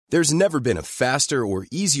There's never been a faster or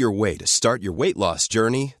easier way to start your weight loss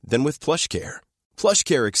journey than with PlushCare.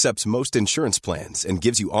 PlushCare accepts most insurance plans and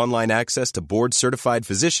gives you online access to board-certified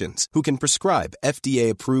physicians who can prescribe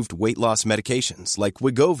FDA-approved weight loss medications like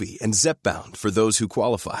Wegovy and Zepbound for those who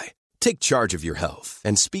qualify. Take charge of your health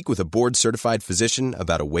and speak with a board-certified physician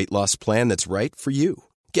about a weight loss plan that's right for you.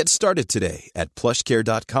 Get started today at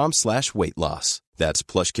plushcare.com/weight loss. That's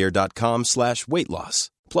plushcare.com/weight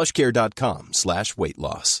loss. plushcare.com/weight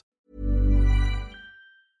loss.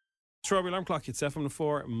 Strawberry Alarm Clock, it's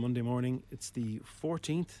FM4, Monday morning. It's the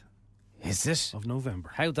 14th Is it? of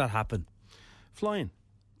November. How'd that happen? Flying.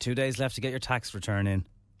 2 days left to get your tax return in.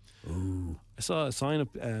 Ooh. I saw a sign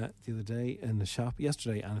up the other day in the shop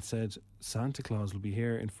yesterday and it said Santa Claus will be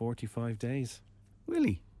here in 45 days.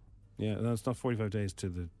 Really? Yeah, no, it's not 45 days to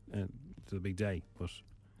the big day, but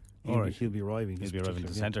he'll be arriving. He'll be arriving to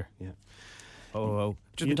the centre. Yeah.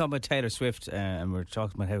 Just been talking about Taylor Swift and we're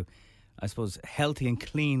talking about how, I suppose, healthy and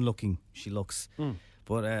clean looking she looks.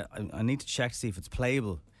 But I need to check to see if it's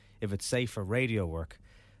playable, if it's safe for radio work.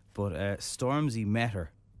 But Stormzy met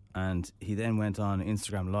her and he then went on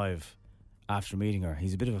Instagram Live after meeting her.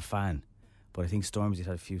 He's a bit of a fan, but I think Stormzy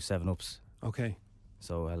had a few 7-Ups. Okay.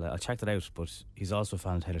 So I'll check that out, but he's also a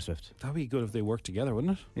fan of Taylor Swift. That'd be good if they worked together,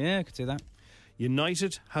 wouldn't it? Yeah, I could see that.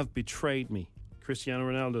 United have betrayed me. Cristiano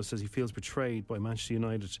Ronaldo says he feels betrayed by Manchester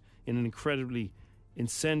United in an incredibly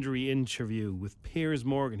incendiary interview with Piers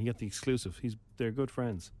Morgan. He got the exclusive. They're good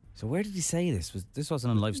friends. So where did he say this? This wasn't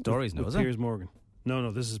on Live Stories, no, was it? Piers Morgan.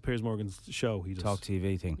 No, this is Piers Morgan's show. He does Talk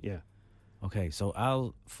TV thing. Yeah. Okay, so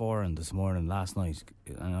Al Foran last night,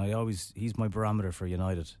 and he's my barometer for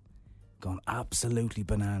United, gone absolutely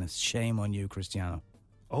bananas. Shame on you, Cristiano.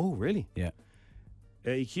 Oh, really? Yeah.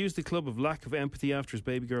 He accused the club of lack of empathy after his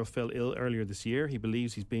baby girl fell ill earlier this year. He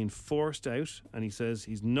believes he's being forced out, and he says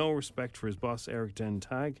he's no respect for his boss, Eric Ten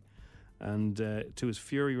Hag. And to his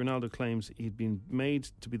fury, Ronaldo claims he'd been made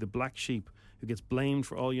to be the black sheep who gets blamed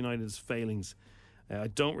for all United's failings. I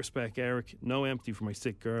don't respect Eric. No empathy for my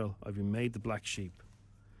sick girl. I've been made the black sheep.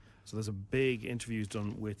 So there's a big interview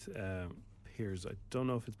done with Piers. I don't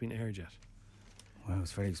know if it's been aired yet. Wow,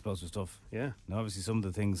 it's very explosive stuff. Yeah. Now, obviously, some of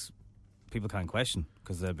the things people can't question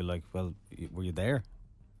because they'll be like, well, were you there?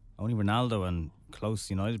 Only Ronaldo and close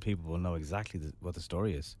United people will know exactly what the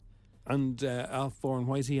story is. And Al Foran,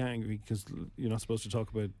 why is he angry? Because you're not supposed to talk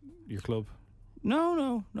about your club?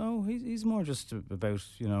 No. He's more just about,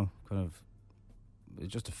 kind of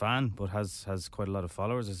just a fan, but has quite a lot of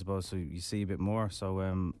followers, I suppose, so you see a bit more. So,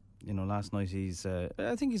 last night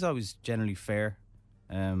I think he's always generally fair.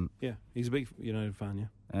 Yeah, he's a big United fan,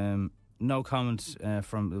 yeah. No comment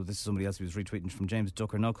from, this is somebody else who was retweeting, from James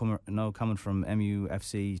Ducker. No comment from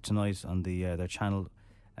MUFC tonight on their channel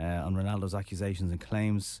on Ronaldo's accusations and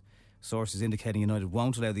claims. Sources indicating United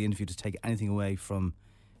won't allow the interview to take anything away from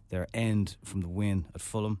their end from the win at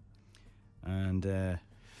Fulham. And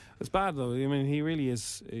it's bad though. I mean, he really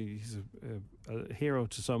is. He's a hero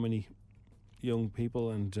to so many young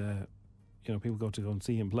people, and people go and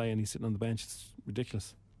see him play, and he's sitting on the bench. It's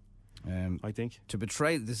ridiculous. I think to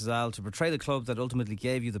betray the club that ultimately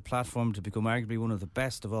gave you the platform to become arguably one of the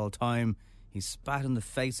best of all time. He spat in the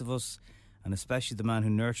face of us, and especially the man who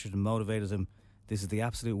nurtured and motivated him. This is the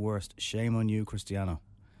absolute worst. Shame on you, Cristiano.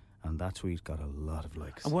 And that tweet got a lot of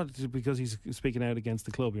likes. And what? Because he's speaking out against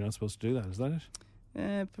the club, you're not supposed to do that. Is that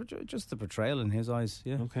it? Just the betrayal in his eyes.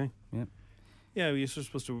 Yeah. Okay. Yeah. Yeah, you're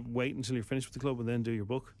supposed to wait until you're finished with the club and then do your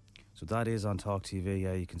book. So that is on Talk TV.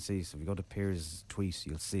 Yeah, you can see. So if you go to Piers' tweet,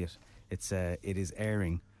 you'll see it. It is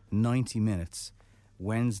airing 90 minutes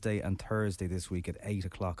Wednesday and Thursday this week at 8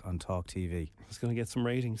 o'clock on Talk TV. It's going to get some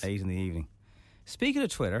ratings. 8 in the evening. Speaking of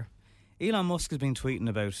Twitter, Elon Musk has been tweeting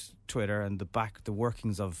about Twitter and the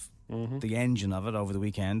workings of the engine of it over the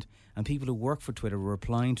weekend, and people who work for Twitter were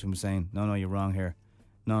replying to him saying, no, you're wrong here.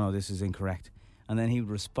 No, this is incorrect. And then he would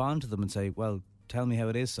respond to them and say, well, tell me how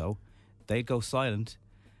it is so. They'd go silent,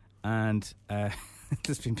 and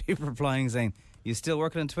there's been people replying saying, you still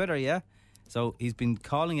working on Twitter, yeah? So he's been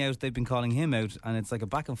calling out, they've been calling him out, and it's like a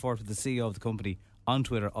back and forth with the CEO of the company on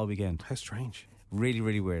Twitter all weekend. How strange. Really,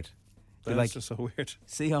 really weird. That's just so weird.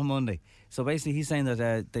 See you on Monday. So basically he's saying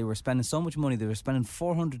that they were spending so much money, they were spending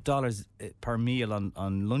 $400 per meal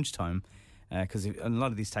on lunchtime, because a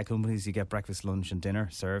lot of these tech companies, you get breakfast, lunch and dinner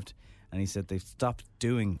served, and he said they've stopped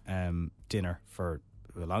doing dinner for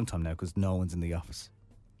a long time now because no one's in the office.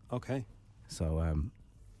 Okay. So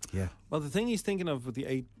yeah. Well, the thing he's thinking of with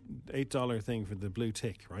the $8 thing for the blue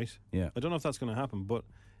tick, right? Yeah. I don't know if that's going to happen, but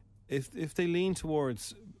if they lean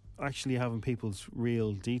towards actually having people's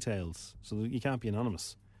real details, so that you can't be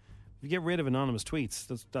anonymous, If you get rid of anonymous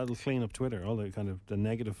tweets, that'll clean up Twitter, all the kind of the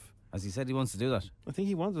negative. As he said, he wants to do that. I think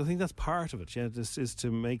he wants. I think that's part of it. Yeah, this is to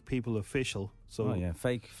make people official. So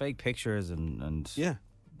fake pictures and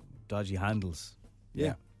dodgy handles.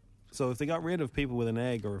 Yeah. So if they got rid of people with an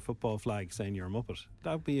egg or a football flag saying you're a Muppet,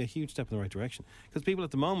 that would be a huge step in the right direction. Because people at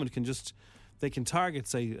the moment they can target,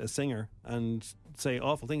 say, a singer and say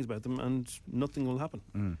awful things about them, and nothing will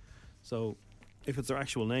happen. So if it's their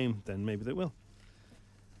actual name, then maybe they will.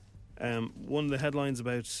 One of the headlines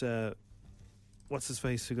about what's his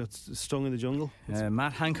face who got stung in the jungle?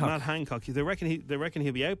 Matt Hancock. Matt Hancock. They reckon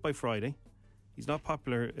he'll be out by Friday. He's not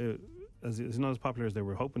popular. He's not as popular as they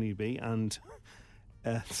were hoping he'd be. And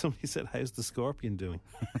somebody said, "How's the scorpion doing?"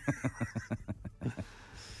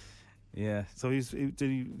 Yeah. So did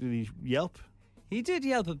he yelp? He did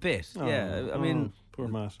yelp a bit. I mean, poor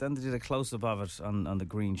Matt. Then they did a close up of it on the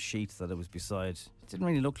green sheet that it was beside. It didn't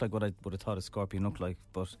really look like what I would have thought a scorpion looked like,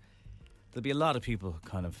 but there'll be a lot of people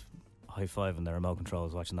kind of high-fiving their remote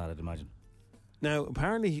controls watching that, I'd imagine. Now,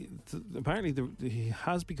 apparently he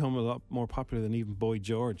has become a lot more popular than even Boy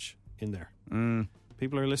George in there.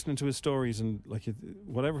 People are listening to his stories, and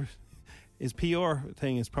whatever his PR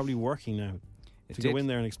thing is probably working now go in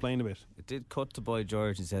there and explain a bit. It did cut to Boy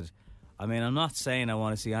George and said, I mean, I'm not saying I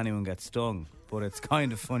want to see anyone get stung, but it's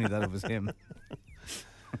kind of funny that it was him.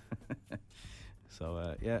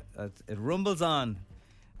 So, it rumbles on.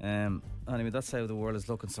 Anyway, that's how the world is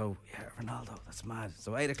looking. So, Ronaldo, that's mad.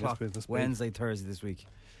 So, 8 o'clock, Wednesday, Thursday this week.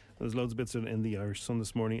 There's loads of bits in the Irish Sun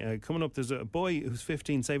this morning. Coming up, there's a boy who's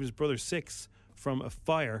 15 saved his brother 6 from a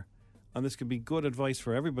fire. And this could be good advice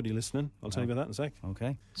for everybody listening. I'll tell you about that in a sec.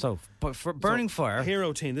 Okay. So, but for burning fire,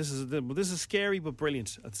 hero team. This is scary but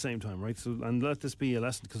brilliant at the same time, right? So, and let this be a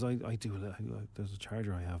lesson, because I do. There's a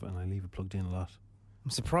charger I have, and I leave it plugged in a lot.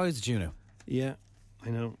 I'm surprised you know. Yeah, I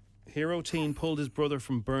know. Hero teen pulled his brother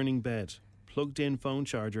from burning bed. Plugged in phone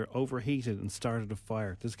charger overheated and started a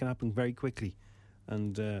fire. This can happen very quickly.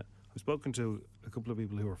 And I've spoken to a couple of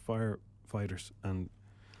people who are firefighters, and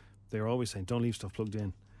they're always saying, "Don't leave stuff plugged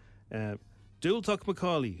in." Dúltach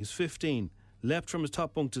Macaulay, who's 15, leapt from his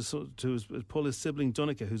top bunk to pull his sibling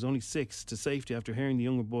Donica, who's only 6, to safety after hearing the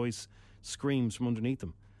younger boy's screams from underneath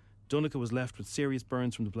them. Donica was left with serious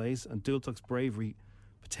burns from the blaze, and Dúltach's bravery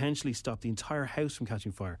potentially stopped the entire house from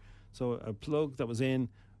catching fire. So a plug that was in,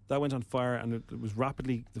 that went on fire, and it was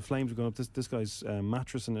rapidly, the flames were going up. This guy's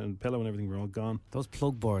mattress and pillow and everything were all gone. Those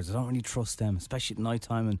plug boards, I don't really trust them, especially at night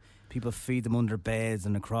time, and people feed them under beds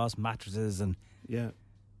and across mattresses. And yeah.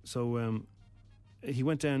 So he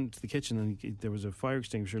went down to the kitchen, and there was a fire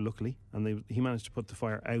extinguisher, luckily, and he managed to put the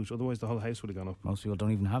fire out. Otherwise, the whole house would have gone up. Most people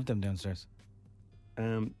don't even have them downstairs.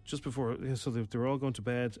 Just before, so they were all going to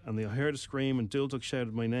bed, and they heard a scream, and Dúltach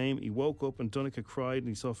shouted my name. He woke up, and Donica cried, and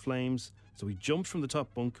he saw flames. So he jumped from the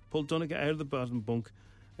top bunk, pulled Donica out of the bottom bunk,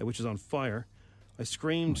 which is on fire. I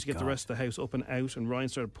screamed to get the rest of the house up and out, and Ryan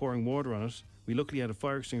started pouring water on it. We luckily had a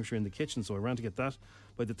fire extinguisher in the kitchen, so I ran to get that.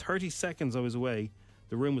 By the 30 seconds I was away,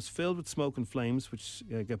 the room was filled with smoke and flames, which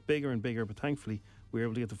got bigger and bigger, but thankfully we were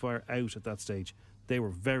able to get the fire out at that stage. They were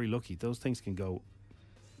very lucky. Those things can go.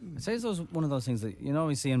 I'd say it's one of those things that, you know,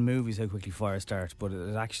 we see in movies how quickly fire starts, but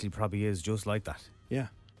it actually probably is just like that. Yeah.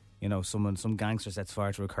 You know, some gangster sets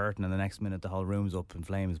fire to a curtain, and the next minute the whole room's up in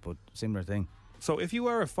flames, but similar thing. So if you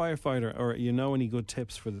are a firefighter, or you know any good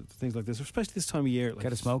tips for things like this, especially this time of year,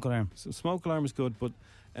 get a smoke alarm. Smoke alarm is good, but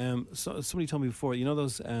somebody told me before, you know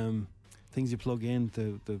those things you plug in,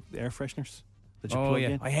 the air fresheners that you plug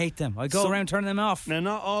in? I hate them. I go around turning them off. Now,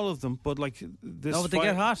 not all of them, but like this. No, but they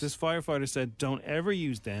get hot. This firefighter said, don't ever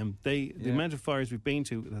use them. The amount of fires we've been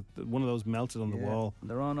to, one of those melted on the wall.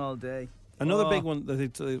 They're on all day. Another big one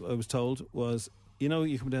that I was told was, you know,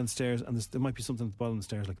 you come downstairs and there might be something at the bottom of the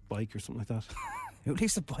stairs, like a bike or something like that. Who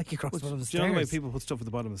leaves a bike across the bottom of the stairs? Do you know the way people put stuff at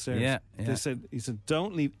the bottom of the stairs? Yeah. He said,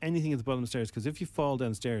 don't leave anything at the bottom of the stairs, because if you fall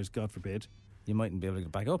downstairs, God forbid, you mightn't be able to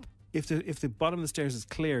get back up. If the bottom of the stairs is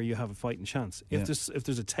clear, you have a fighting chance. If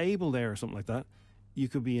there's a table there or something like that, you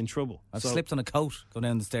could be in trouble. I've slipped on a coat going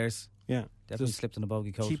down the stairs. Yeah, definitely slipped on a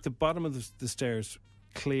bogey coat. Keep the bottom of the stairs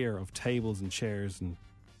clear of tables and chairs and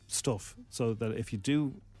stuff, so that if you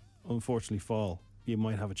do unfortunately fall, you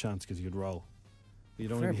might have a chance, because you'd roll. You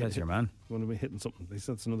don't want to be hitting man. You want to be hitting something.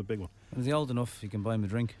 That's another big one. Is he old enough you can buy him a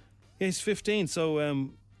drink? Yeah, he's 15, so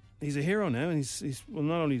he's a hero now, and he's well,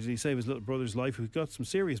 not only did he save his little brother's life, who got some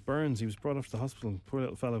serious burns. He was brought up to the hospital. Poor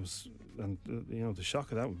little fellow was, and the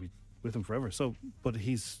shock of that would be with him forever. So, but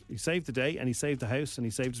he saved the day, and he saved the house, and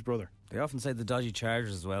he saved his brother. They often say the dodgy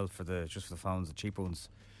chargers as well for the phones, the cheaper ones,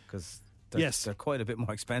 because they're quite a bit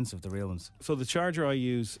more expensive, the real ones. So the charger I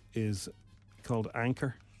use is called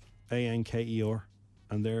Anker, Anker,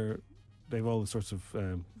 and they're they've all sorts of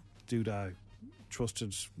doodah,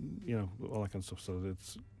 trusted, all that kind of stuff. So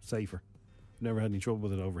it's safer. Never had any trouble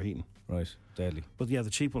with it overheating. Right, deadly. But yeah, the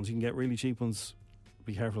cheap ones, you can get really cheap ones.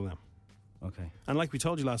 Be careful of them. Okay. And like we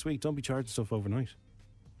told you last week, don't be charging stuff overnight.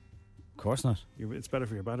 Of course not. It's better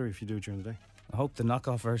for your battery if you do it during the day. I hope the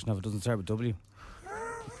knockoff version of it doesn't start with W.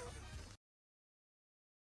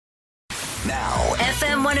 Now,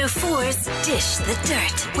 FM 104's Dish the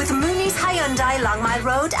Dirt with Mooney's Hyundai Longmire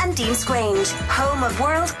Road and Dean's Grange, home of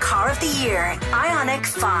World Car of the Year, Ioniq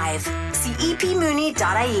 5. See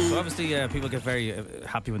epmooney.ie. So obviously, people get very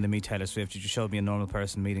happy when they meet Taylor Swift. You just showed me a normal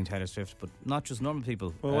person meeting Taylor Swift, but not just normal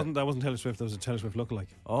people. Well, that wasn't Taylor Swift. That was a Taylor Swift lookalike.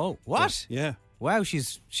 Oh, what? Yeah. Wow,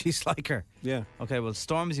 she's like her. Yeah. Okay, well,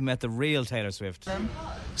 Stormzy met the real Taylor Swift.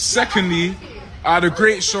 Secondly, I had a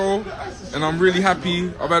great show and I'm really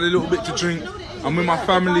happy. I've had a little bit to drink. I'm with my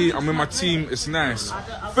family, I'm with my team, it's nice.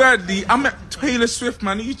 Thirdly, I met Taylor Swift,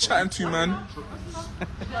 man. Who you chatting to, man?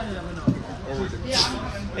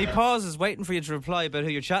 He pauses, waiting for you to reply about who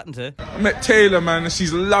you're chatting to. I met Taylor, man, and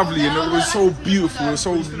she's lovely and it was so beautiful, it was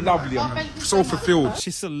so lovely. I'm so fulfilled.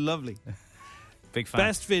 She's so lovely. Big fan.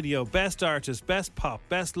 Best video, best artist, best pop,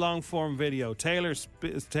 best long form video. Taylor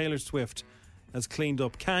Swift has cleaned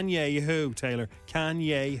up. Kanye who, Taylor?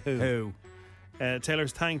 Kanye who?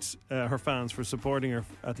 Taylor's thanked her fans for supporting her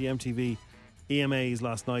at the MTV EMAs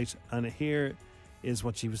last night, and here is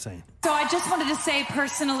what she was saying. So I just wanted to say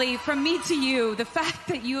personally, from me to you, the fact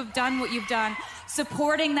that you have done what you've done,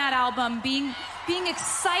 supporting that album, being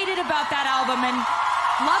excited about that album and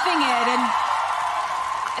loving it, and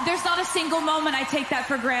there's not a single moment I take that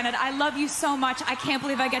for granted. I love you so much. I can't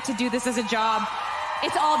believe I get to do this as a job.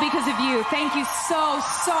 It's all because of you. Thank you so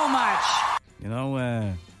much. You know,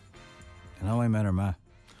 I met her ma.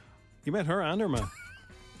 You met her and her ma?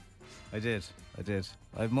 I did.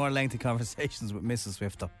 I have more lengthy conversations with Mrs.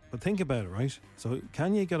 Swift though. But think about it, right? So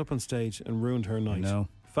Kanye got up on stage and ruined her night. No.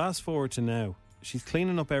 Fast forward to now. She's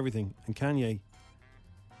cleaning up everything and Kanye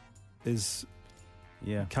is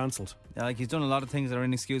cancelled. Yeah, like he's done a lot of things that are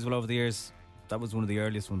inexcusable over the years. That was one of the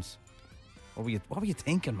earliest ones. What were you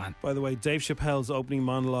thinking, man? By the way, Dave Chappelle's opening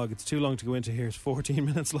monologue, it's too long to go into here. It's 14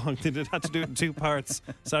 minutes long. They had to do it in two parts.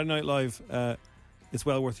 Saturday Night Live, it's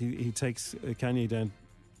well worth he takes Kanye down.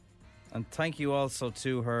 And thank you also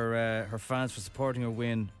to her fans for supporting her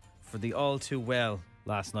win for the All Too Well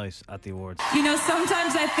last night at the awards. You know,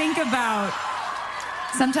 sometimes I think about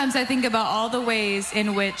all the ways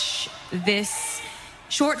in which this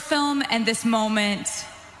short film and this moment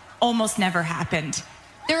almost never happened.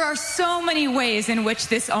 There are so many ways in which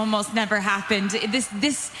this almost never happened.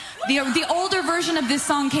 The older version of this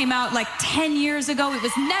song came out like 10 years ago. It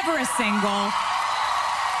was never a single.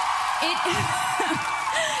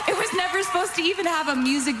 It was never supposed to even have a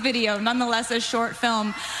music video, nonetheless a short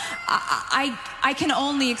film. I can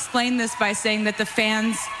only explain this by saying that the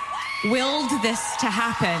fans willed this to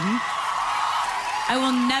happen. I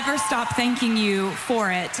will never stop thanking you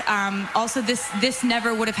for it. Also, this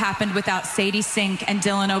never would have happened without Sadie Sink and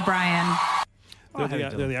Dylan O'Brien.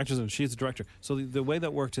 They're the actors and she's the director. So the way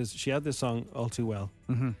that worked is she had this song All Too Well,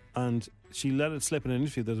 and she let it slip in an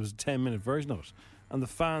interview that there was a 10-minute version of it. And the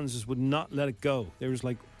fans just would not let it go. They were just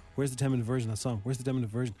like, where's the 10-minute version of that song? Where's the 10-minute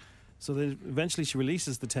version? So eventually she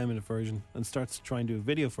releases the 10-minute version and starts trying to do a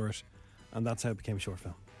video for it. And that's how it became a short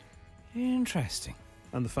film. Interesting.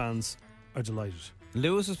 And the fans are delighted.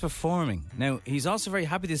 Lewis was performing. Now, he's also very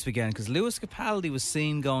happy this weekend because Lewis Capaldi was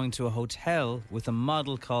seen going to a hotel with a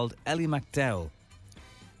model called Ellie McDowell.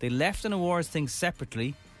 They left an awards thing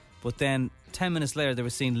separately, but then 10 minutes later they were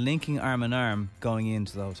seen linking arm in arm going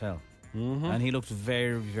into the hotel. And he looked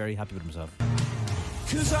very, very happy with himself.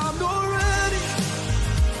 'Cause I'm not ready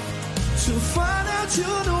to find out you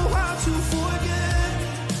know how to forget.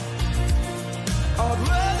 I'd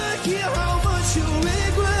rather hear how much you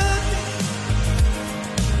regret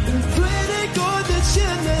and pray to God that you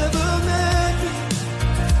never met me,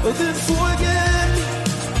 then forget me.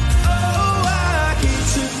 Oh, I hate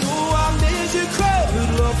to know I made you cry,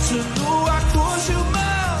 would love to know I crossed your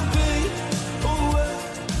mind, babe. Oh,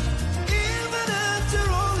 even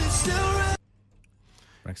after all, it's still right.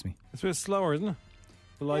 Wrecks me. It's a bit slower, isn't it?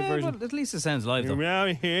 The live version. But at least it sounds live though. We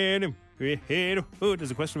hate him.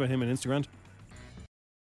 There's a question about him on Instagram.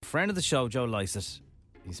 Friend of the show, Joe Lycett.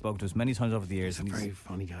 He spoke to us many times over the years. He's a very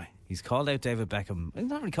funny guy. He's called out David Beckham. He's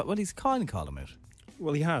not really he's kind of called him out.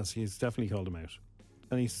 Well, he has. He's definitely called him out.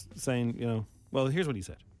 And he's saying, well, here's what he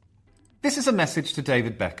said. This is a message to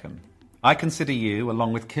David Beckham. I consider you,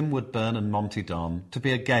 along with Kim Woodburn and Monty Don, to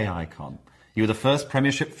be a gay icon. You were the first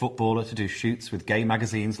Premiership footballer to do shoots with gay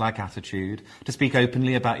magazines like Attitude, to speak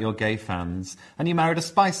openly about your gay fans, and you married a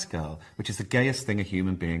Spice Girl, which is the gayest thing a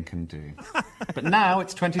human being can do. But now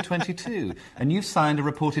it's 2022, and you've signed a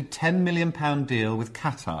reported £10 million deal with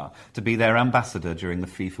Qatar to be their ambassador during the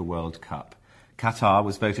FIFA World Cup. Qatar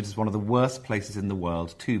was voted as one of the worst places in the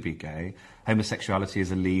world to be gay. Homosexuality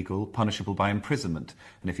is illegal, punishable by imprisonment,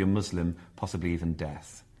 and if you're Muslim, possibly even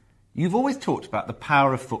death. You've always talked about the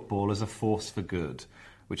power of football as a force for good,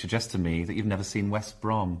 which suggests to me that you've never seen West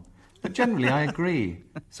Brom. But generally I agree.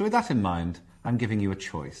 So with that in mind, I'm giving you a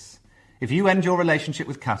choice. If you end your relationship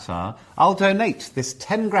with Qatar, I'll donate this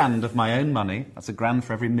 10 grand of my own money, that's a grand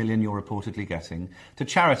for every million you're reportedly getting, to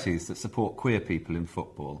charities that support queer people in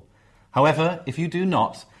football. However, if you do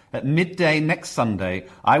not, at midday next Sunday,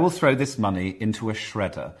 I will throw this money into a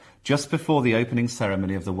shredder just before the opening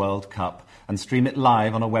ceremony of the World Cup and stream it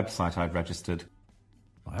live on a website I've registered.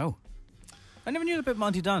 Wow. I never knew about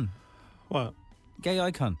Monty Dunn. What? Gay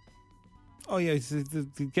icon. Oh, yeah, it's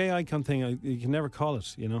the gay icon thing, you can never call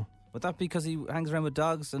it, you know. Would that be because he hangs around with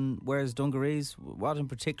dogs and wears dungarees? What in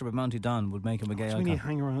particular about Monty Dunn would make him a gay icon? When you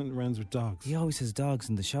hang around with dogs? He always has dogs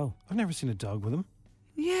in the show. I've never seen a dog with him.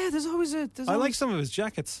 Yeah, there's always a... I like some of his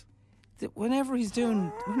jackets. Whenever he's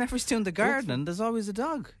doing the gardening, there's always a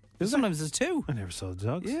dog. Sometimes there's two. I never saw the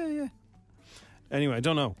dogs. Yeah. Anyway, I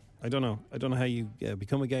don't know how you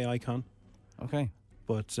become a gay icon. Okay.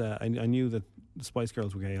 But I knew that the Spice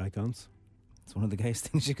Girls were gay icons. It's one of the gayest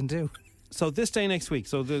things you can do. So this day next week,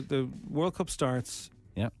 so the World Cup starts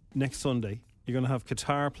next Sunday. You're going to have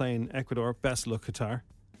Qatar playing Ecuador. Best luck, Qatar.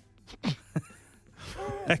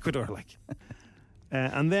 Ecuador, like.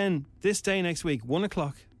 And then this day next week, 1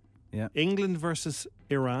 o'clock, England versus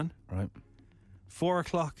Iran. Right. 4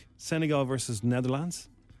 o'clock, Senegal versus Netherlands.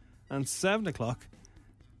 And 7 o'clock,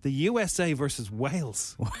 the USA versus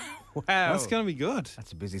Wales. Wow. That's going to be good.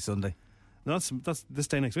 That's a busy Sunday. No, that's this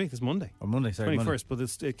day next week. It's Monday. Or Monday, sorry. 21st, Monday.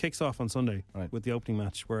 but it kicks off on Sunday with the opening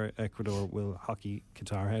match where Ecuador will hockey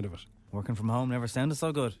Qatar ahead of it. Working from home never sounded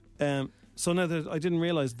so good. So now I didn't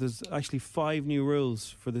realise there's actually 5 new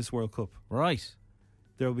rules for this World Cup. Right.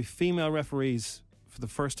 There will be female referees for the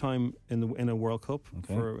first time in a World Cup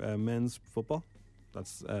for men's football.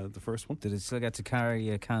 That's the first one. Do they still get to carry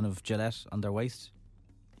a can of Gillette on their waist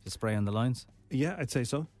to spray on the lines? Yeah, I'd say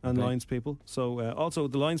so. And lines people. So also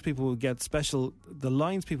the lines people will get special. The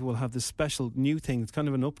lines people will have this special new thing. It's kind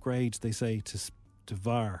of an upgrade, they say, to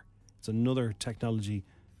VAR. It's another technology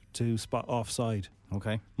to spot offside.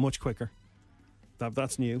 Okay. Much quicker.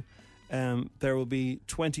 That's new. There will be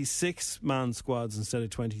 26-man squads instead of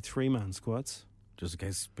 23-man squads. Just in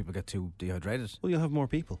case people get too dehydrated. Well, you'll have more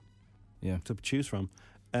people to choose from.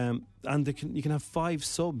 And you can have 5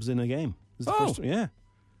 subs in a game. Yeah.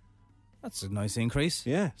 That's a nice increase.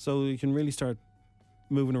 Yeah, so you can really start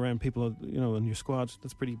moving around people, in your squad.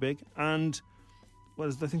 That's pretty big. And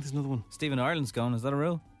I think there's another one. Stephen Ireland's going. Is that a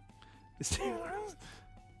rule?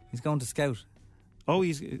 He's going to scout. Oh,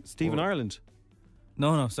 he's Stephen Ireland.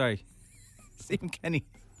 No, sorry. Stephen Kenny.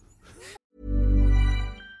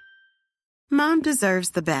 Mom deserves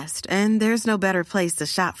the best, and there's no better place to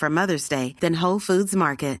shop for Mother's Day than Whole Foods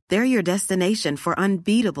Market. They're your destination for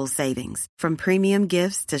unbeatable savings, from premium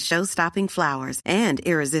gifts to show-stopping flowers and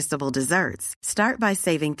irresistible desserts. Start by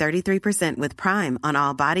saving 33% with Prime on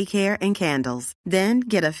all body care and candles. Then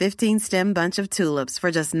get a 15-stem bunch of tulips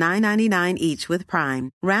for just $9.99 each with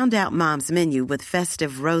Prime. Round out Mom's menu with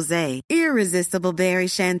festive rosé, irresistible berry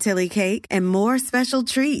chantilly cake, and more special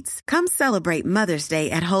treats. Come celebrate Mother's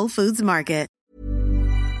Day at Whole Foods Market.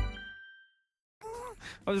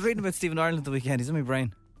 I was reading about Stephen Ireland the weekend. He's in my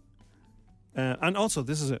brain. And also,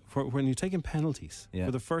 this is it. For when you're taking penalties,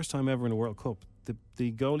 for the first time ever in a World Cup,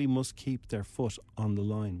 the goalie must keep their foot on the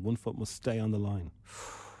line. One foot must stay on the line.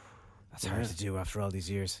 That's hard to do after all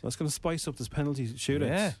these years. That's going to spice up this penalty shootout.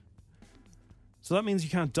 Yeah. So that means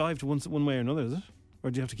you can't dive to one way or another, is it?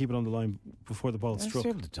 Or do you have to keep it on the line before the ball is struck?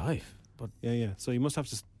 You're able to dive. But yeah. So you must have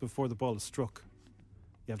to, before the ball is struck,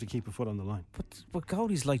 you have to keep a foot on the line. But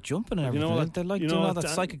goalies like jumping and everything. They like doing all that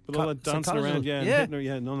dancing around,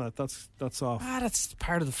 that's off. That's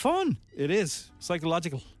part of the fun. It is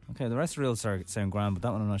psychological. Okay, the rest of the rules sound grand, but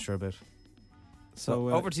that one I'm not sure about.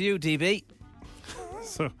 So over to you, DB.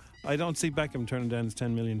 So I don't see Beckham turning down his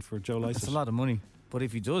 10 million for Joe Lycett. That's a lot of money. But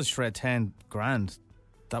if he does shred 10 grand,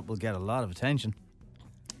 that will get a lot of attention.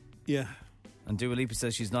 Yeah. And Dua Lipa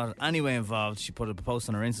says she's not in any way involved. She put a post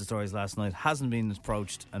on her Insta stories last night, hasn't been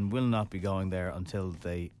approached and will not be going there until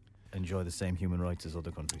they enjoy the same human rights as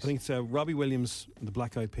other countries. I think it's Robbie Williams and the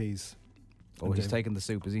Black Eyed Peas. Oh, he's taking the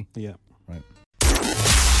soup, is he? Yeah. Right.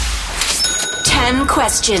 10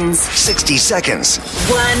 questions. 60 seconds.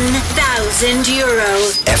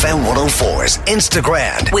 €1,000. FM 104's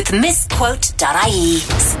Instagram. With misquote.ie.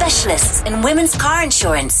 Specialists in women's car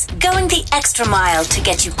insurance. Going the extra mile to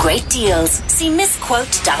get you great deals. See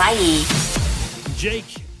misquote.ie. Jake,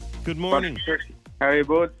 good morning. How are you,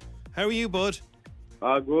 bud? How are you, bud?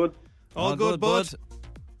 All good. All good, bud?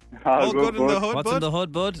 All good in the hood, What's bud? in the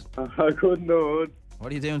hood, bud? All good in the hood.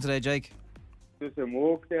 What are you doing today, Jake? Just some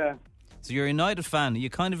work there. So you're a United fan.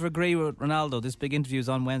 You kind of agree with Ronaldo. This big interview is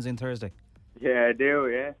on Wednesday and Thursday. Yeah, I do,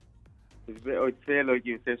 yeah. It's a bit, I'd feel like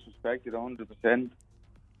you've disrespected 100%. Okay.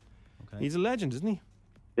 He's a legend, isn't he?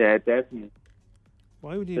 Yeah, definitely.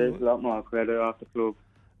 Why would There's a you? lot more credit off the club.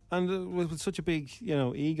 And with such a big,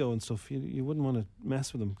 ego and stuff, you wouldn't want to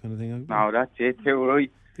mess with him, kind of thing. No, that's it too,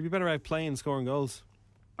 right? He'd be better out playing, scoring goals.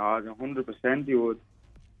 Oh, 100% you would.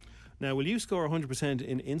 Now, will you score 100%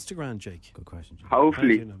 in Instagram, Jake? Good question, Jake.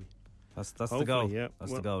 Hopefully. Thank you, Nobby. That's the Hopefully, goal. yeah.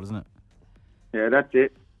 That's Well- the goal, isn't it? Yeah, that's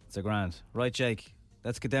it. It's a grand. Right, Jake.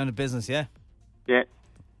 Let's get down to business, yeah? Yeah.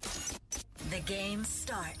 The game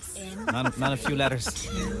starts in Man, a few letters.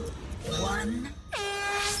 1.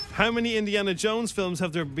 How many Indiana Jones films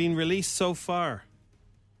have there been released so far?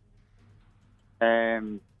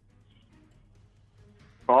 4.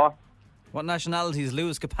 What nationality is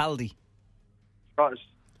Lewis Capaldi? Scottish.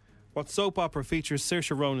 What soap opera features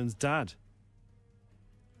Saoirse Ronan's dad?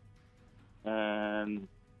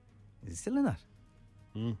 Is he still in that?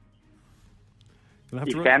 You'll have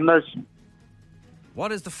to run- Defenders.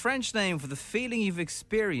 What is the French name for the feeling you've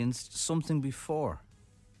experienced something before?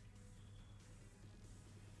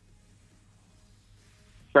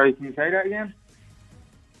 Sorry, can you say that again?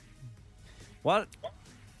 What?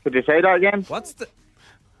 Could you say that again? What's the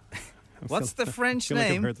French feel like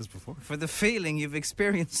I've name heard this before. for the feeling you've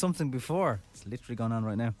experienced something before? It's literally going on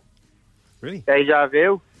right now. Really? Deja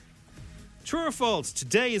vu. True or false?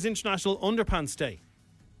 Today is International Underpants Day.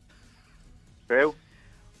 True.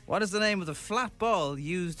 What is the name of the flat ball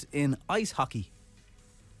used in ice hockey?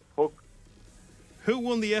 Hook. Who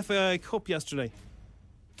won the FAI Cup yesterday?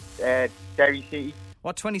 Derry City.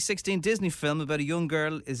 What 2016 Disney film about a young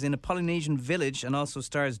girl is in a Polynesian village and also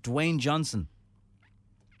stars Dwayne Johnson?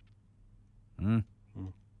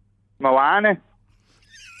 Moana.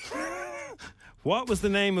 What was the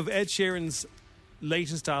name of Ed Sheeran's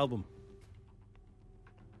latest album?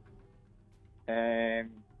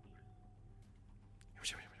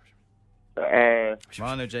 Come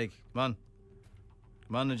on now, Jake. Come on.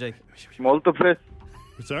 Come on now, Jake.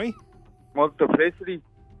 Sorry? Multiplicity.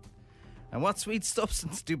 And what sweet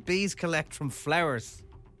substance do bees collect from flowers?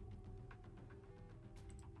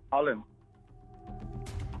 Pollen.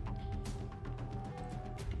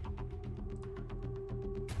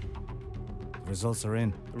 The results are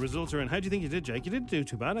in. The results are in. How do you think you did, Jake? You didn't do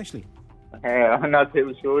too bad, actually. I'm not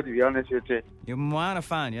too sure, to be honest with you. You're a Moana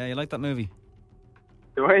fan, yeah? You like that movie?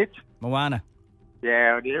 Right? Moana.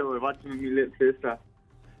 Yeah, I do. We're watching with my little sister.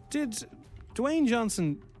 Did Dwayne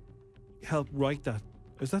Johnson help write that?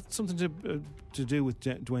 Is that something to do with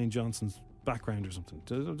Dwayne Johnson's background or something?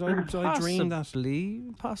 Did I dream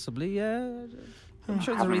that? Possibly, yeah. I'm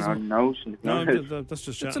sure there's a I reason. know. No, that's just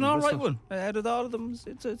It's chatting. an all That's right not- one. Out of all of them,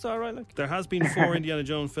 it's all right. Like There has been 4 Indiana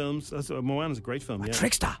Jones films. Moana's a great film, yeah.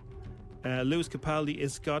 Trickster. Lewis Capaldi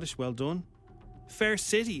is Scottish, well done. Fair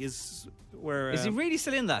City is where... Is he really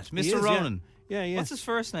still in that, he Mr. is, Ronan? Yeah. What's his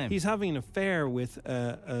first name? He's having an affair with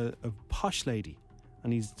a posh lady.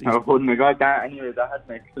 And he's I wouldn't have got that anyway. That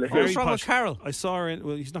makes sense. very What's wrong with posh. Carol? I saw her in...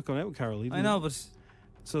 Well, he's not going out with Carol. I know, but...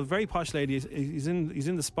 So a very posh lady. He's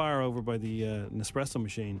in the Spire over by the Nespresso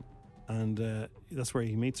machine. And that's where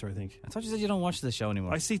he meets her, I think. I thought you said you don't watch this show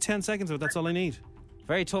anymore. I see 10 seconds of it. That's all I need.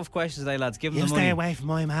 Very tough questions today, lads. Give them the money. stay away from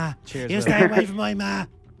my ma. Cheers, You Will. stay away from my ma.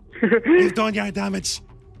 You've done your damage.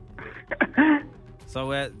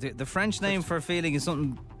 So the French name for a feeling is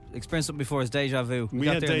something experienced something before is deja vu. We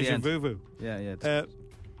got had there in the deja end. vu. Yeah.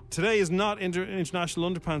 Today is not International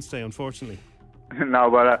Underpants Day, unfortunately. No,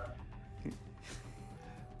 but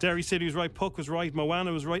Derry City was right. Puck was right.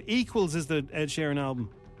 Moana was right. Equals is the Ed Sheeran album.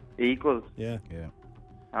 equals. Yeah.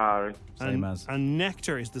 All right. Same as. And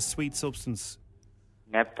nectar is the sweet substance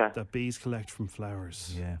Nectar. that bees collect from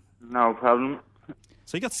flowers. Yeah. No problem.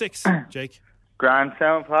 So you got 6, Jake. Grand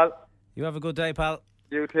sound, pal. You have a good day, pal.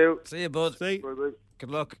 You too. See you, bud. See, Bye-bye. Good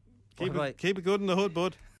luck. keep Bye-bye. it good in the hood,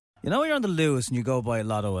 bud. You know, you're on the Lewis and you go by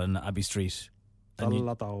Lotto in Abbey Street. And you-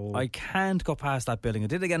 Lotto. I can't go past that building. I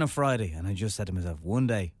did it again on Friday, and I just said to myself, one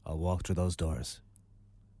day I'll walk through those doors.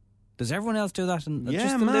 Does everyone else do that? And Yeah,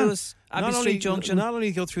 just the man. Lewis Abbey Street Junction. Not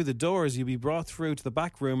only go through the doors, you'll be brought through to the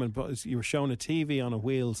back room and you were shown a TV on a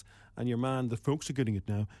wheels, and your man, the folks are getting it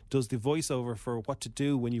now, does the voiceover for what to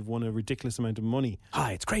do when you've won a ridiculous amount of money.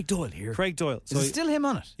 Hi, it's Craig Doyle here. Craig Doyle. Is it still him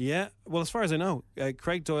on it? Yeah. Well, as far as I know,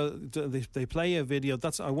 Craig Doyle, they play a video.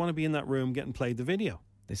 I want to be in that room getting played the video.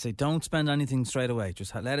 They say don't spend anything straight away.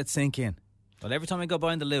 Just let it sink in. Well, every time I go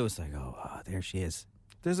by in the Lewis, I go, there she is.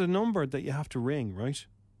 There's a number that you have to ring, right?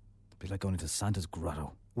 It'd be like going into Santa's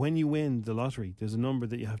grotto. When you win the lottery, there's a number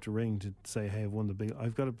that you have to ring to say, "Hey, I've won the big."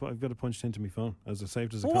 I've got it punched into my phone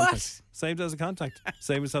saved as a What? contact. Saved as a contact.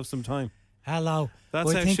 Save yourself some time. Hello. That's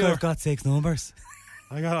I how think sure. I've got 6 numbers.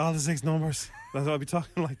 I got all the 6 numbers. That's I'll be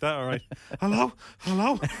talking like that. All right. Hello.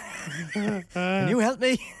 Can you help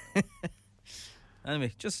me?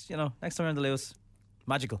 Anyway, just next time around the Lewis,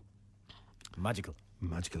 magical.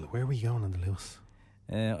 Where were you going on the Lewis?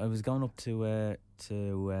 I was going up to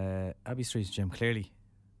Abbey Street, Jim. Clearly,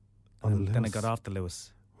 On the and then I Lewis? got off the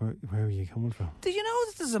Lewis. Where are you coming from? Did you know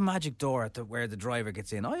that there's a magic door at where the driver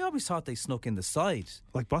gets in? I always thought they snuck in the side.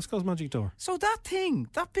 Like Bosco's magic door. So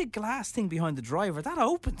that big glass thing behind the driver, that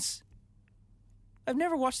opens. I've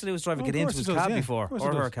never watched the Lewis driver get into his cab before,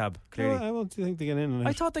 or her cab, clearly. I don't think they get in and out.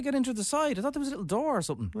 I thought they get in through the side. I thought there was a little door or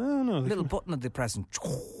something. No. A little button that they press and...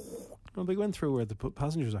 No, they went through where the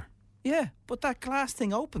passengers are. Yeah, but that glass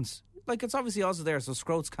thing opens. Like, it's obviously also there so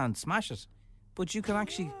Scroats can't smash it. But you can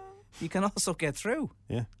also get through.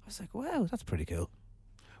 Yeah. I was like, wow, that's pretty cool.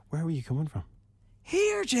 Where were you coming from?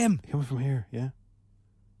 Here, Jim. Coming from here, yeah.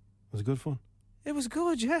 Was it good fun? It was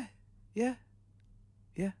good, yeah.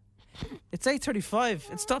 It's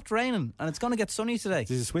 8:35. It stopped raining, and it's going to get sunny today.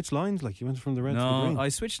 Did you switch lines? Like you went from the red to the green? No, I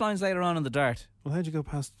switched lines later on in the Dart. Well, how'd you go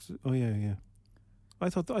past? Oh yeah. I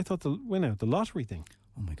thought the winner, the lottery thing.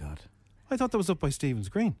 Oh my God. I thought that was up by Stephen's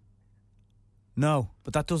Green. No,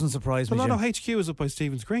 but that doesn't surprise The me, Lotto Jim. HQ is up by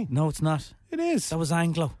Stephen's Green. No, it's not. It is. That was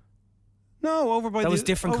Anglo. No, over by That the was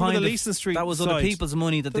different over kind the of... Leeson Street That was side. other people's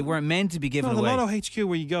money that they weren't meant to be given No, the away. Lotto HQ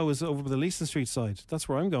where you go is over by the Leeson Street side. That's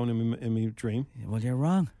where I'm going in my dream. Yeah, well, you're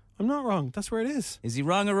wrong. I'm not wrong. That's where it is. Is he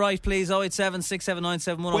wrong or right, please? 087 679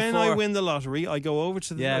 7104. When I win the lottery, I go over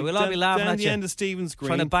to the we'll all be laughing down at the you. end of Stephen's Green.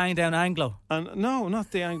 Trying to bang down Anglo. And no,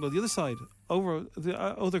 not the Anglo, the other side, over the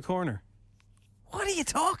other corner. What are you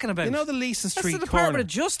talking about? You know the Leeson Street That's the corner. Department of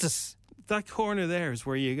Justice. That corner there is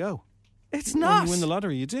where you go. It's When not. you win the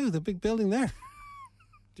lottery, you do. The big building there.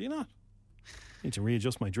 Do you not? Need to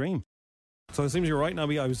readjust my dream. So it seems you're right,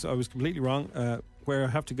 Nobby. I was completely wrong. Where I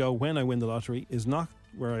have to go when I win the lottery is not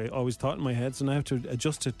where I always thought in my head, so now I have to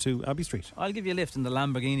adjust it to Abbey Street. I'll give you a lift in the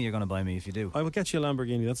Lamborghini you're going to buy me if you do. I will get you a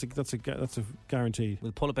Lamborghini. That's a guaranteed.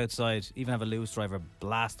 We'll pull up outside, even have a Lewis driver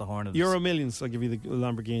blast the horn of Euro Millions, I'll give you the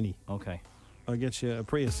Lamborghini. Okay. I'll get you a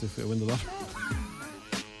Prius if I win the lottery.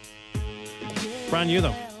 Brand new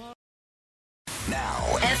though.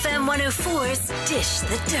 FM 104's Dish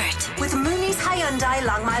the Dirt with Mooney's Hyundai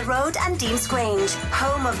Long Mile Road and Dean's Grange,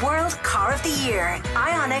 home of World Car of the Year,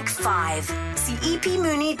 Ioniq 5. See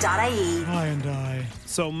epmooney.ie. Hyundai.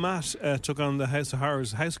 So Matt took on the House of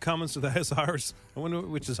Horrors, House of Commons to the House of Horrors. I wonder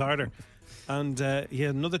which is harder. And he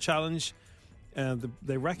had another challenge.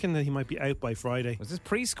 They reckon that he might be out by Friday. Was this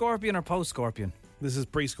pre-Scorpion or post-Scorpion? This is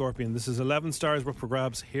pre-Scorpion. This is 11 stars up for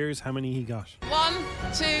grabs. Here's how many he got. 1, 2,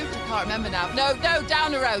 I can't remember now. No,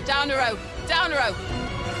 down a row.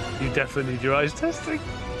 You definitely need your eyes testing.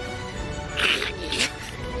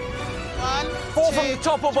 1, 4 from the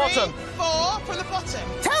top or bottom? 4 from the bottom.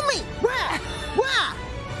 Tell me, where? What?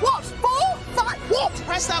 4? 5? What?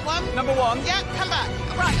 Press that one. Number 1. Yeah, come back.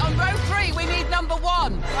 Right, on row 3, we need number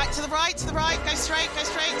 1. Right, to the right, go straight, to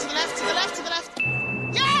the left.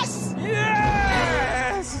 Yes!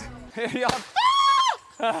 Yes!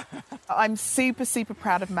 I'm super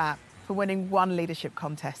proud of Matt for winning one leadership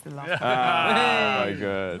contest in the last Very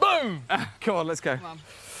good. Boom! Come on, let's go.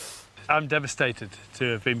 I'm devastated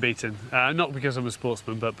to have been beaten. Not because I'm a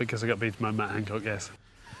sportsman, but because I got beaten by Matt Hancock, yes.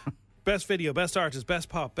 Best video, best artist, best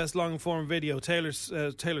pop, best long form video. Taylor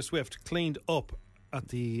Swift cleaned up at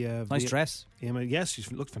the nice dress. Yes, she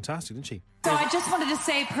looked fantastic, didn't she? So I just wanted to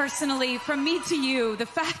say personally, from me to you, the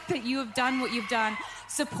fact that you have done what you've done,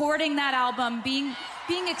 supporting that album, being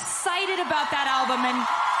excited about that album and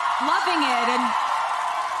loving it, and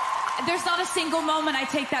there's not a single moment I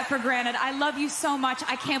take that for granted. I love you so much.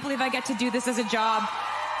 I can't believe I get to do this as a job.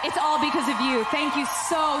 It's all because of you. Thank you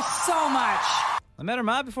so much. I met her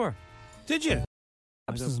mad before. Did you?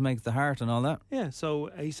 Absence makes the heart and all that. Yeah, so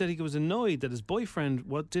he said he was annoyed that his boyfriend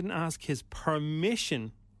didn't ask his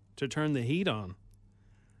permission to turn the heat on.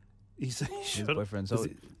 He said he should. boyfriend. So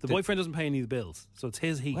the boyfriend doesn't pay any of the bills, so it's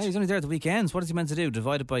his heat. Well, he's only there at the weekends. What is he meant to do?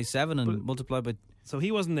 Divide it by 7 and multiply by... So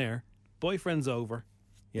he wasn't there. Boyfriend's over.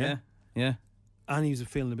 Yeah. And he was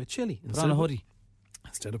feeling a bit chilly. Put on a hoodie.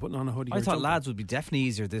 Instead of putting on a hoodie. I thought lads would be definitely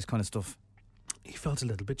easier at this kind of stuff. He felt a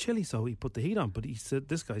little bit chilly, so he put the heat on. But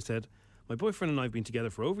this guy said, my boyfriend and I have been together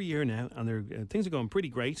for over a year now, and things are going pretty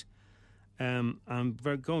great. I'm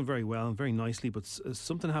going very well and very nicely, but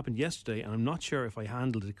something happened yesterday, and I'm not sure if I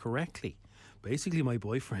handled it correctly. Basically, my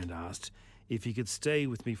boyfriend asked if he could stay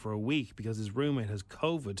with me for a week because his roommate has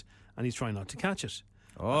COVID and he's trying not to catch it.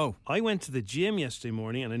 Oh. I went to the gym yesterday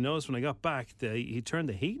morning, and I noticed when I got back that he turned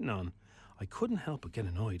the heating on. I couldn't help but get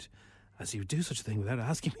annoyed, as he would do such a thing without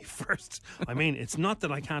asking me first. I mean, it's not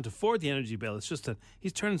that I can't afford the energy bill, it's just that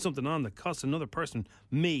he's turning something on that costs another person,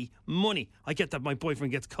 me, money. I get that my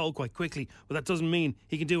boyfriend gets cold quite quickly, but that doesn't mean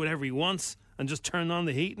he can do whatever he wants and just turn on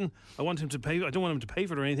the heating. I don't want him to pay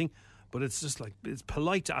for it or anything, but it's just like, it's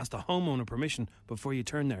polite to ask the homeowner permission before you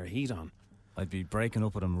turn their heat on. I'd be breaking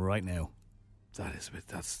up with him right now. That is a bit,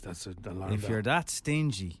 that's an alarm If bell. you're that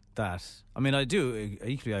stingy, I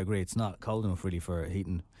agree, it's not cold enough really for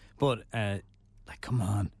heating. But, come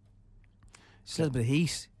on. Just a little bit of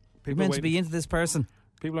heat. You're meant to be into this person.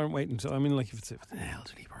 People aren't waiting to, I mean, like, if it's an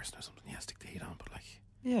elderly person or something, stick the heat on, but like...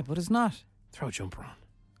 Yeah, but it's not. Throw a jumper on.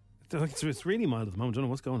 It's really mild at the moment. I don't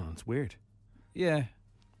know what's going on. It's weird. Yeah.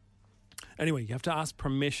 Anyway, you have to ask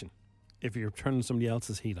permission if you're turning somebody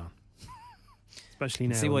else's heat on. Especially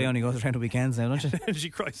now. See why he only goes around the weekends now, don't you?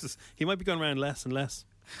 Energy crisis. He might be going around less and less.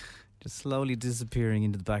 Just slowly disappearing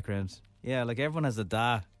into the background. Yeah, like everyone has a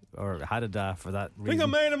da, or had a da for that reason. Think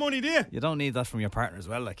I'm made of money, do you? You don't need that from your partner as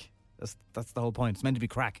well, like. That's the whole point. It's meant to be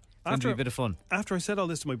crack. It's meant to be a bit of fun. After I said all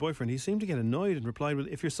this to my boyfriend, he seemed to get annoyed and replied with,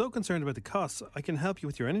 if you're so concerned about the costs, I can help you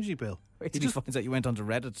with your energy bill. Wait till he finds out you went onto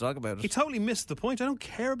Reddit to talk about it. He totally missed the point. I don't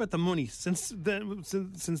care about the money. Since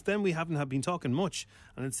then we haven't been talking much,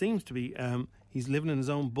 and it seems to be he's living in his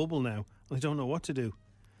own bubble now, and I don't know what to do.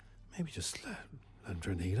 Maybe just let him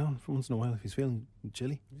turn the heat on for once in a while if he's feeling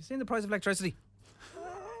chilly. Have you seen the price of electricity?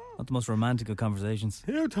 Not the most romantic of conversations.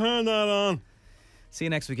 You turn that on. See you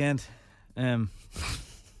next weekend.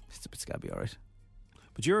 It's got to be all right.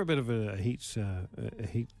 But you're a bit of a heat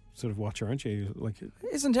sort of watcher, aren't you? Like,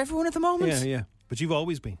 isn't everyone at the moment? Yeah. But you've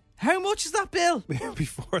always been. How much is that bill?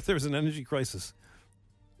 Before there was an energy crisis.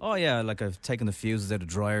 Oh yeah, like I've taken the fuses out of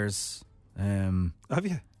dryers. Have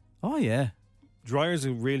you? Oh yeah. Dryers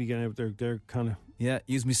are really getting out. They're kind of... Yeah,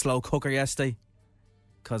 used my slow cooker yesterday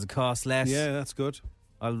because it costs less. Yeah, that's good.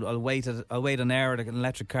 I'll wait an hour to get an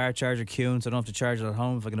electric car charger queuing so I don't have to charge it at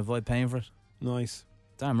home if I can avoid paying for it. Nice.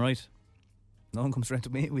 Damn right. No one comes around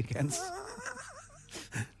to me at weekends.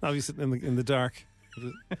 Now he's sitting in the dark.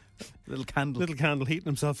 Little candle heating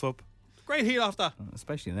himself up. Great heat off that.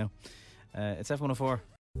 Especially now. It's F104.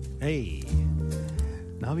 Hey.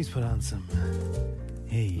 Now he's put on some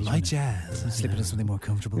light jazz. Slip into something more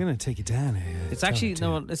comfortable. We're going to take it down. It's actually,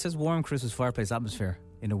 no, it says warm Christmas fireplace atmosphere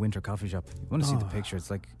in a winter coffee shop. You want to see the picture.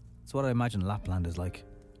 It's what I imagine Lapland is like.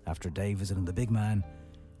 After a day visiting the big man,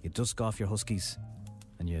 you dusk off your huskies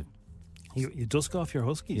and you dusk off your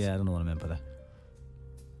huskies? Yeah, I don't know what I meant by that.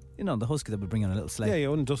 You know, the husky that would bring on a little sleigh. Yeah, you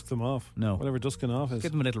wouldn't dusk them off. No. Whatever dusking off is.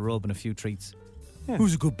 Give them a little rub and a few treats. Yeah.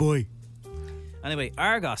 Who's a good boy? Anyway,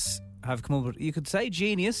 Argos have come up with, you could say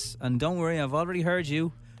genius, and don't worry, I've already heard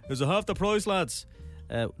you. Is it half the price, lads?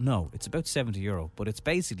 No, it's about €70, but it's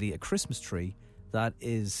basically a Christmas tree that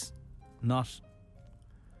is not...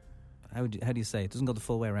 How do you say it? It doesn't go the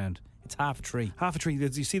full way around. It's half a tree. Half a tree.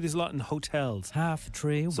 You see this a lot in hotels. Half a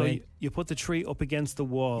tree. So you put the tree up against the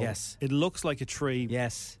wall. Yes. It looks like a tree.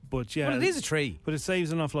 Yes. But yeah. Well, it is a tree. But it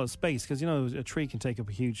saves an awful lot of space because, you know, a tree can take up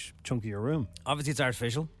a huge chunk of your room. Obviously, it's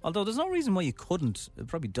artificial. Although there's no reason why you couldn't. It'd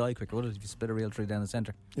probably die quicker, would it, if you split a real tree down the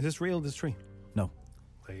centre? Is this real, this tree? No.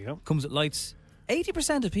 There you go. Comes with lights.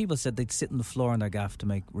 80% of people said they'd sit on the floor in their gaff to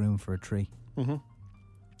make room for a tree. Mm-hmm. Really?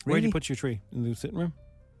 Where do you put your tree? In the sitting room?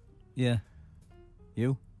 Yeah.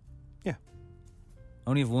 You? Yeah.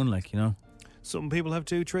 Only have one, like, you know. Some people have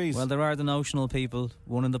two trees. Well, there are the notional people.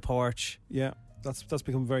 One in the porch. Yeah, that's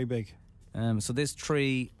become very big. So this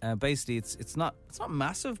tree, basically, it's not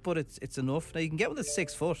massive, but it's enough. Now you can get one that's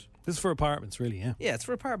 6 foot. This is for apartments, really. Yeah. Yeah, it's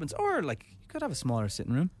for apartments, or like you could have a smaller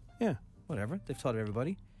sitting room. Yeah. Whatever. They've taught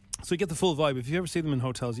everybody. So you get the full vibe. If you ever see them in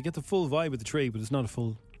hotels, you get the full vibe of the tree, but it's not a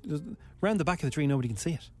full. Round the back of the tree, nobody can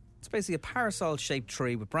see it. It's basically a parasol-shaped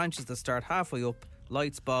tree with branches that start halfway up,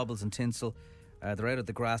 lights, baubles, and tinsel. They're out of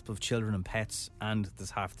the grasp of children and pets, and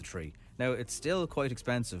there's half the tree. Now, it's still quite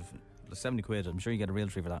expensive. £70. I'm sure you get a real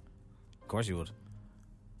tree for that. Of course you would.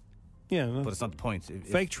 Yeah. Well, but it's not the point.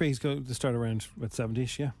 Fake trees go to start around about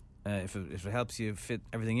 70-ish, yeah. If it helps you fit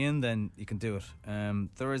everything in, then you can do it.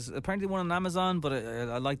 There is apparently one on Amazon, but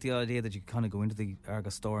I like the idea that you kind of go into the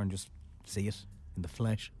Argos store and just see it in the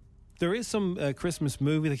flesh. There is some Christmas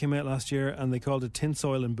movie that came out last year, and they called it Tin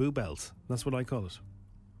Soil and Boo Bells. That's what I call it.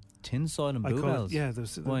 Tin Soil and Boo Bells? Yeah.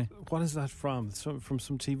 Why? What is that from? It's from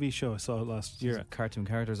some TV show I saw last year. Cartoon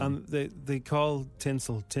characters. And they call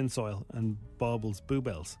tinsel Tin Soil and baubles Boo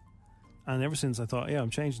Bells. And ever since I thought, yeah,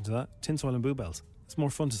 I'm changing to that. Tin Soil and Boo Bells. It's more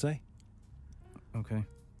fun to say. Okay.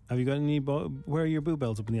 Have you got any... where are your Boo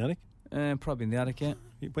Bells? Up in the attic? Probably in the attic, yeah.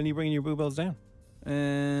 When are you bringing your Boo Bells down?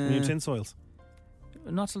 And your Tin Soils?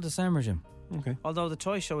 Not till December, Jim. Okay. Although the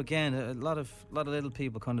toy show, again, a lot of little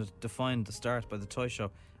people kind of defined the start by the toy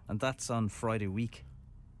show, and that's on Friday week.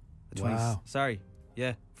 Wow. Sorry.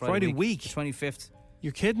 Yeah. Friday week? The 25th.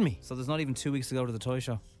 You're kidding me. So there's not even 2 weeks to go to the toy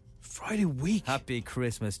show. Friday week? Happy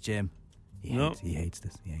Christmas, Jim. He hates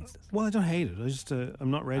this. Well, I don't hate it. I just I'm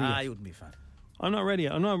not ready yet. You wouldn't be a fan. I'm not ready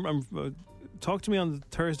yet. Talk to me on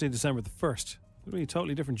Thursday, December the 1st. It'll be a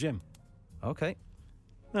totally different Jim. Okay.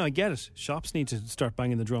 No, I get it. Shops need to start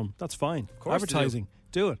banging the drum. That's fine. Of course. Advertising.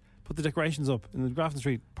 Do it. Put the decorations up in the Grafton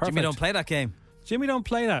Street. Perfect. Jimmy don't play that game. Jimmy don't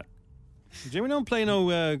play that. Jimmy don't play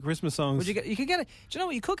no Christmas songs. You could get it. Do you know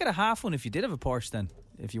what? You could get a half one if you did have a Porsche then.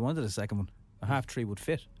 If you wanted a second one. A half tree would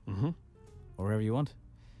fit. Mm-hmm. Or wherever you want.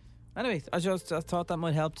 Anyway, I thought that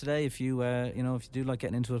might help today if you if you do like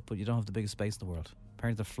getting into it, but you don't have the biggest space in the world.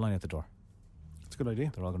 Apparently they're flying out the door. That's a good idea.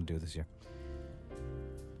 They're all going to do it this year.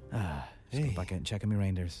 Just go back out and checking my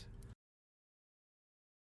reindeers.